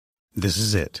This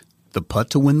is it. The putt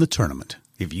to win the tournament.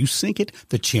 If you sink it,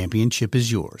 the championship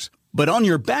is yours. But on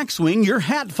your backswing, your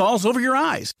hat falls over your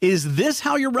eyes. Is this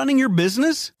how you're running your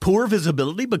business? Poor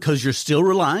visibility because you're still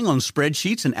relying on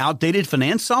spreadsheets and outdated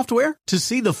finance software? To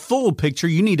see the full picture,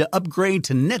 you need to upgrade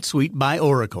to NetSuite by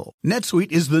Oracle.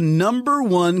 NetSuite is the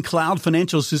 #1 cloud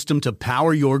financial system to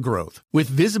power your growth. With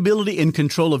visibility and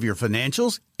control of your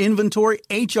financials, inventory,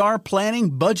 HR,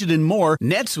 planning, budget, and more,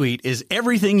 NetSuite is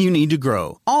everything you need to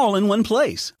grow, all in one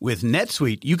place. With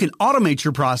NetSuite, you can automate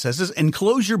your processes and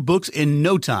close your books in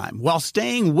no time while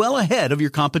staying well ahead of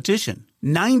your competition.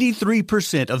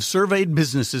 93% of surveyed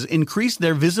businesses increased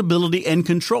their visibility and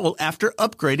control after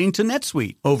upgrading to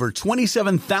NetSuite. Over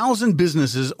 27,000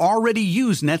 businesses already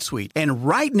use NetSuite. And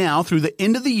right now, through the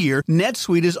end of the year,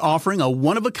 NetSuite is offering a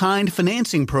one-of-a-kind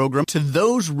financing program to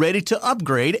those ready to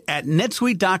upgrade at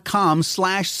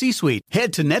netsuite.com/C-Suite.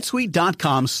 Head to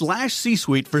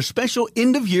netsuite.com/C-Suite for special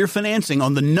end-of-year financing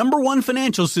on the #1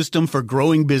 financial system for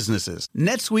growing businesses.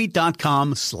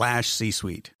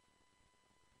 netsuite.com/C-Suite.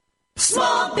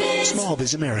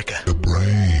 Smallbiz America. The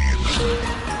brain.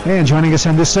 And joining us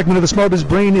on this segment of the Smallbiz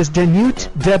Brain is Danute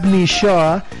Debney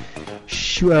Shaw.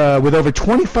 With over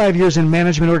 25 years in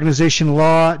management organization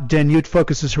law, Danute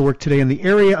focuses her work today in the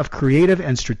area of creative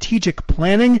and strategic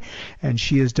planning, and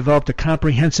she has developed a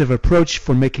comprehensive approach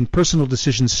for making personal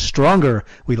decisions stronger.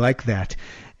 We like that.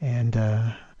 And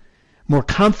more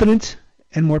confident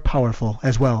and more powerful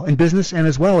as well in business and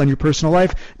as well in your personal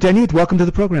life. Danute, welcome to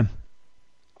the program.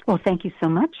 Well, thank you so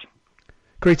much.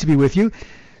 Great to be with you.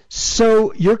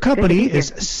 So your company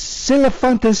is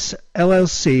Celafantes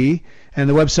LLC, and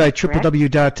the website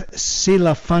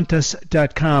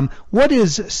www.celafantes.com. What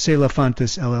is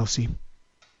Celafantes LLC?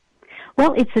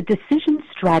 Well, it's a decision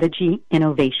strategy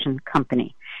innovation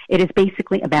company. It is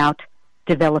basically about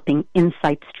developing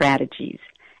insight strategies.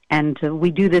 And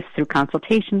we do this through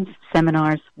consultations,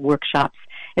 seminars, workshops.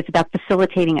 It's about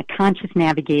facilitating a conscious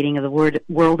navigating of the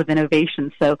world of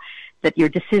innovation so that your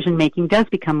decision-making does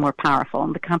become more powerful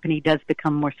and the company does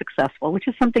become more successful, which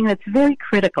is something that's very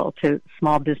critical to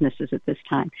small businesses at this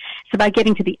time. It's about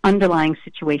getting to the underlying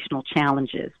situational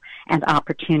challenges and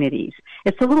opportunities.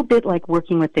 It's a little bit like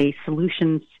working with a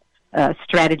solutions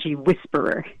strategy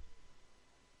whisperer.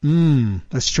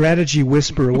 A strategy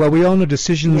whisperer. Well, we all know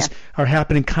decisions are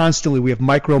happening constantly. We have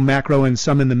micro, macro, and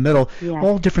some in the middle,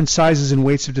 all different sizes and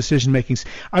weights of decision makings.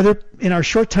 Are there, in our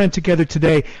short time together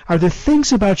today, are there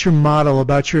things about your model,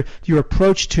 about your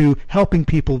approach to helping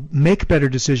people make better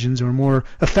decisions or more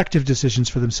effective decisions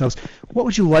for themselves? What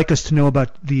would you like us to know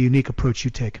about the unique approach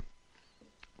you take?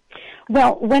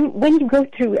 Well, when you go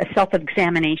through a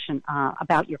self-examination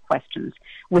about your questions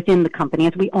within the company,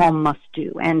 as we all must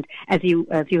do, and as you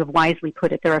have wisely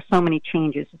put it, there are so many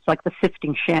changes. It's like the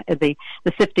sifting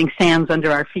sands under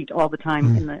our feet all the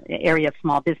time in the area of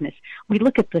small business. We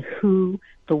look at the who,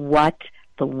 the what,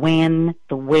 the when,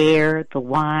 the where, the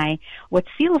why. What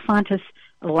Celafantes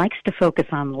likes to focus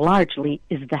on largely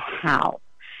is the how.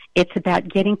 It's about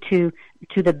getting to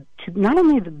not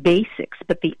only the basics,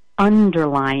 but the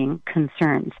underlying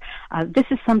concerns. This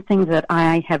is something that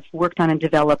I have worked on and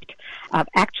developed,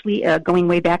 going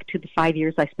way back to the 5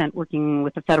 years I spent working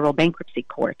with the Federal Bankruptcy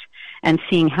Court and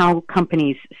seeing how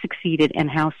companies succeeded and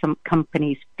how some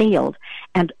companies failed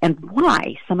and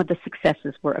why some of the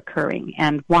successes were occurring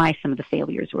and why some of the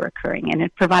failures were occurring. And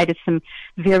it provided some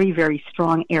very, very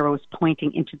strong arrows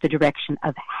pointing into the direction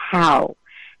of how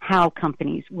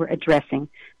companies were addressing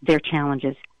their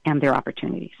challenges and their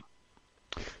opportunities.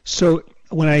 So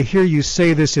when I hear you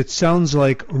say this, it sounds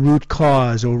like root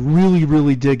cause or really,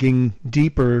 really digging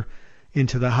deeper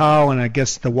into the how, and I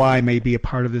guess the why may be a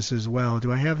part of this as well.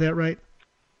 Do I have that right?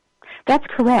 That's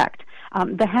correct.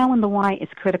 The how and the why is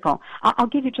critical. I'll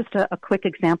give you just a quick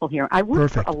example here. I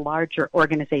work for a larger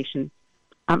organization.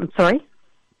 I'm sorry?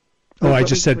 Oh, I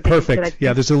just said perfect.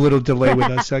 Yeah, there's a little delay with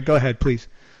us. Go ahead, please.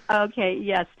 Okay,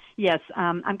 yes.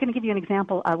 I'm going to give you an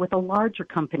example with a larger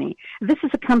company. This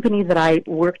is a company that I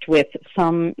worked with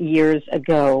some years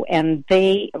ago, and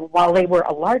while they were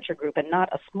a larger group and not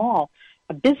a small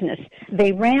business,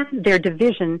 they ran their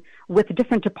division with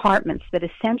different departments that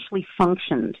essentially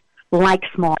functioned like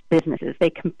small businesses.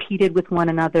 They competed with one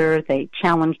another, they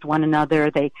challenged one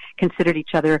another, they considered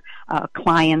each other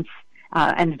clients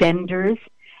and vendors.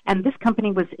 And this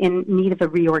company was in need of a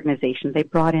reorganization. They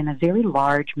brought in a very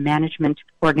large management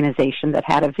organization that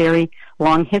had a very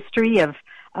long history of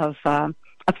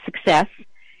success,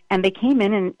 and they came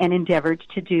in and endeavored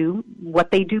to do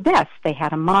what they do best. They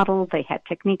had a model, they had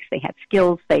techniques, they had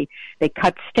skills, they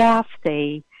cut staff,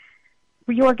 they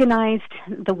reorganized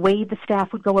the way the staff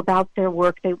would go about their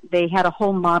work. They had a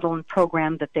whole model and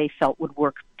program that they felt would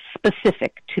work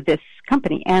specific to this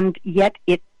company, and yet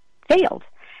it failed.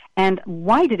 And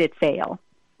why did it fail?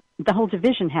 The whole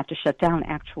division had to shut down,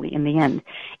 actually, in the end.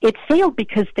 It failed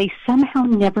because they somehow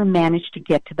never managed to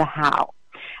get to the how.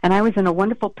 And I was in a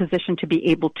wonderful position to be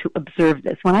able to observe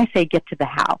this. When I say get to the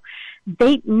how,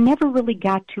 they never really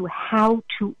got to how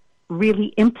to really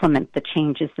implement the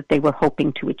changes that they were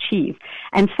hoping to achieve.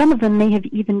 And some of them may have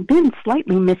even been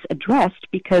slightly misaddressed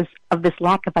because of this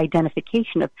lack of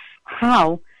identification of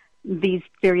how these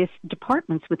various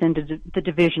departments within the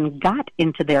division got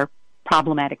into their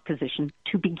problematic position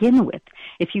to begin with.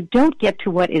 If you don't get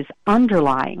to what is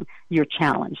underlying your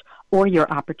challenge or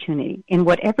your opportunity in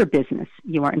whatever business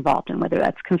you are involved in, whether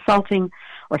that's consulting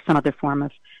or some other form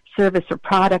of service or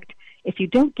product, if you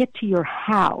don't get to your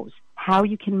hows, how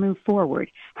you can move forward,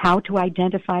 how to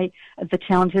identify the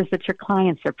challenges that your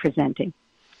clients are presenting,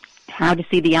 how to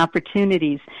see the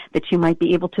opportunities that you might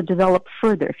be able to develop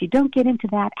further. If you don't get into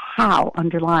that how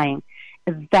underlying,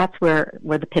 that's where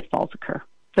the pitfalls occur,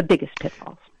 the biggest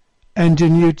pitfalls. And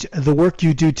Danute, the work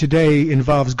you do today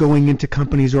involves going into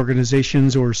companies,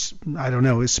 organizations, or I don't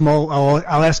know, small.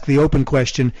 I'll ask the open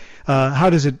question: how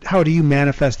do you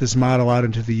manifest this model out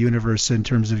into the universe in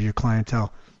terms of your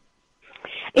clientele?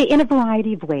 In a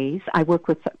variety of ways. I work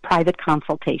with private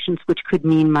consultations, which could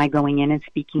mean my going in and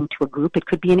speaking to a group. It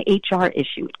could be an HR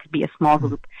issue. It could be a small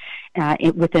group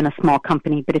within a small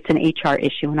company, but it's an HR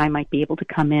issue, and I might be able to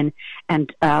come in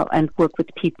and work with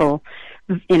people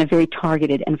in a very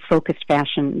targeted and focused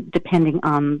fashion, depending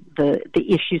on the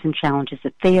issues and challenges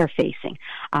that they are facing.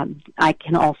 I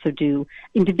can also do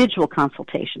individual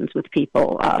consultations with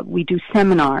people. We do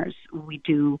seminars. We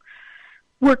do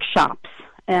workshops.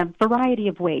 A variety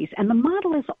of ways. And the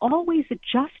model is always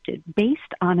adjusted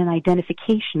based on an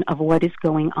identification of what is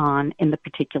going on in the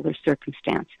particular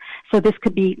circumstance. So this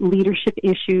could be leadership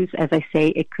issues, as I say,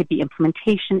 it could be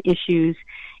implementation issues,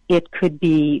 it could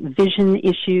be vision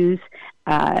issues,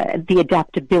 the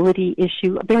adaptability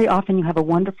issue. Very often you have a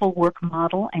wonderful work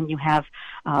model and you have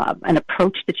an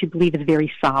approach that you believe is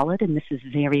very solid, and this is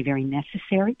very, very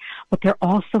necessary. But there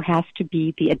also has to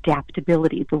be the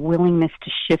adaptability, the willingness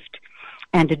to shift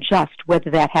and adjust, whether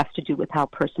that has to do with how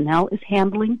personnel is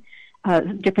handling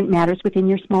different matters within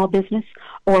your small business,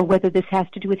 or whether this has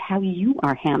to do with how you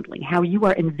are handling, how you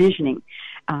are envisioning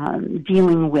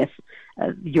dealing with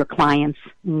your clients,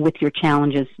 with your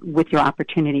challenges, with your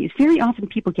opportunities. Very often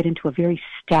people get into a very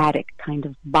static kind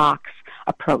of box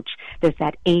approach. There's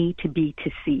that A to B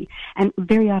to C. And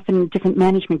very often different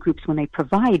management groups, when they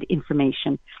provide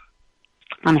information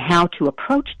on how to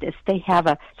approach this, they have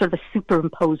a sort of a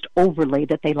superimposed overlay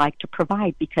that they like to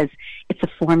provide because it's a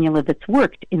formula that's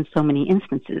worked in so many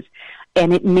instances.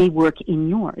 And it may work in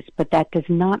yours, but that does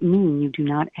not mean you do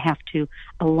not have to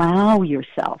allow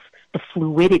yourself the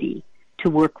fluidity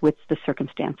to work with the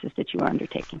circumstances that you are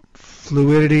undertaking.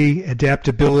 Fluidity,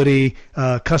 adaptability,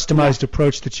 customized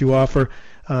approach that you offer.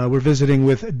 We're visiting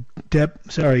with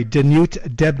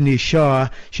Danute Debney Shaw.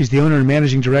 She's the owner and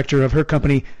managing director of her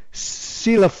company,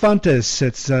 Celafontes.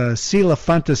 It's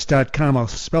celafontes.com. I'll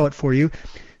spell it for you.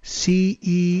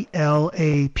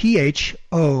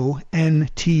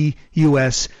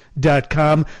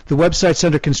 CELAPHONTUS.com. The website's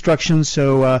under construction,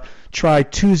 so try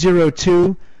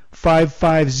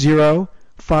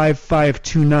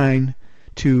 202-550-5529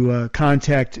 to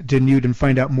contact Danute and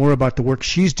find out more about the work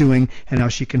she's doing and how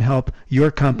she can help your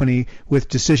company with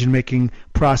decision-making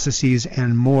processes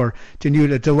and more.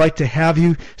 Danute, a delight to have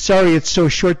you. Sorry it's so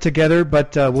short together,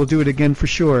 but we'll do it again for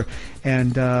sure.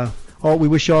 And we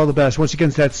wish you all the best. Once again,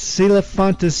 that's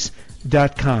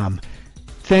celafontes.com.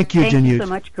 Thank you, Danute. Thank you so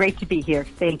much. Great to be here.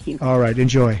 Thank you. All right.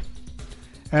 Enjoy.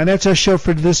 And that's our show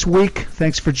for this week.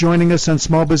 Thanks for joining us on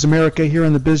Small Biz America here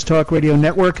on the Biz Talk Radio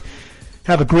Network.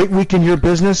 Have a great week in your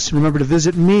business. Remember to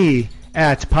visit me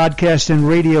at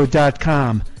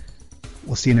podcastingradio.com.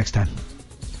 We'll see you next time.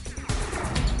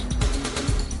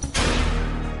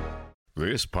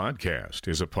 This podcast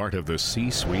is a part of the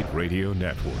C-Suite Radio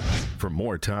Network. For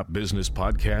more top business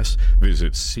podcasts,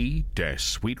 visit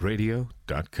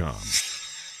c-suiteradio.com.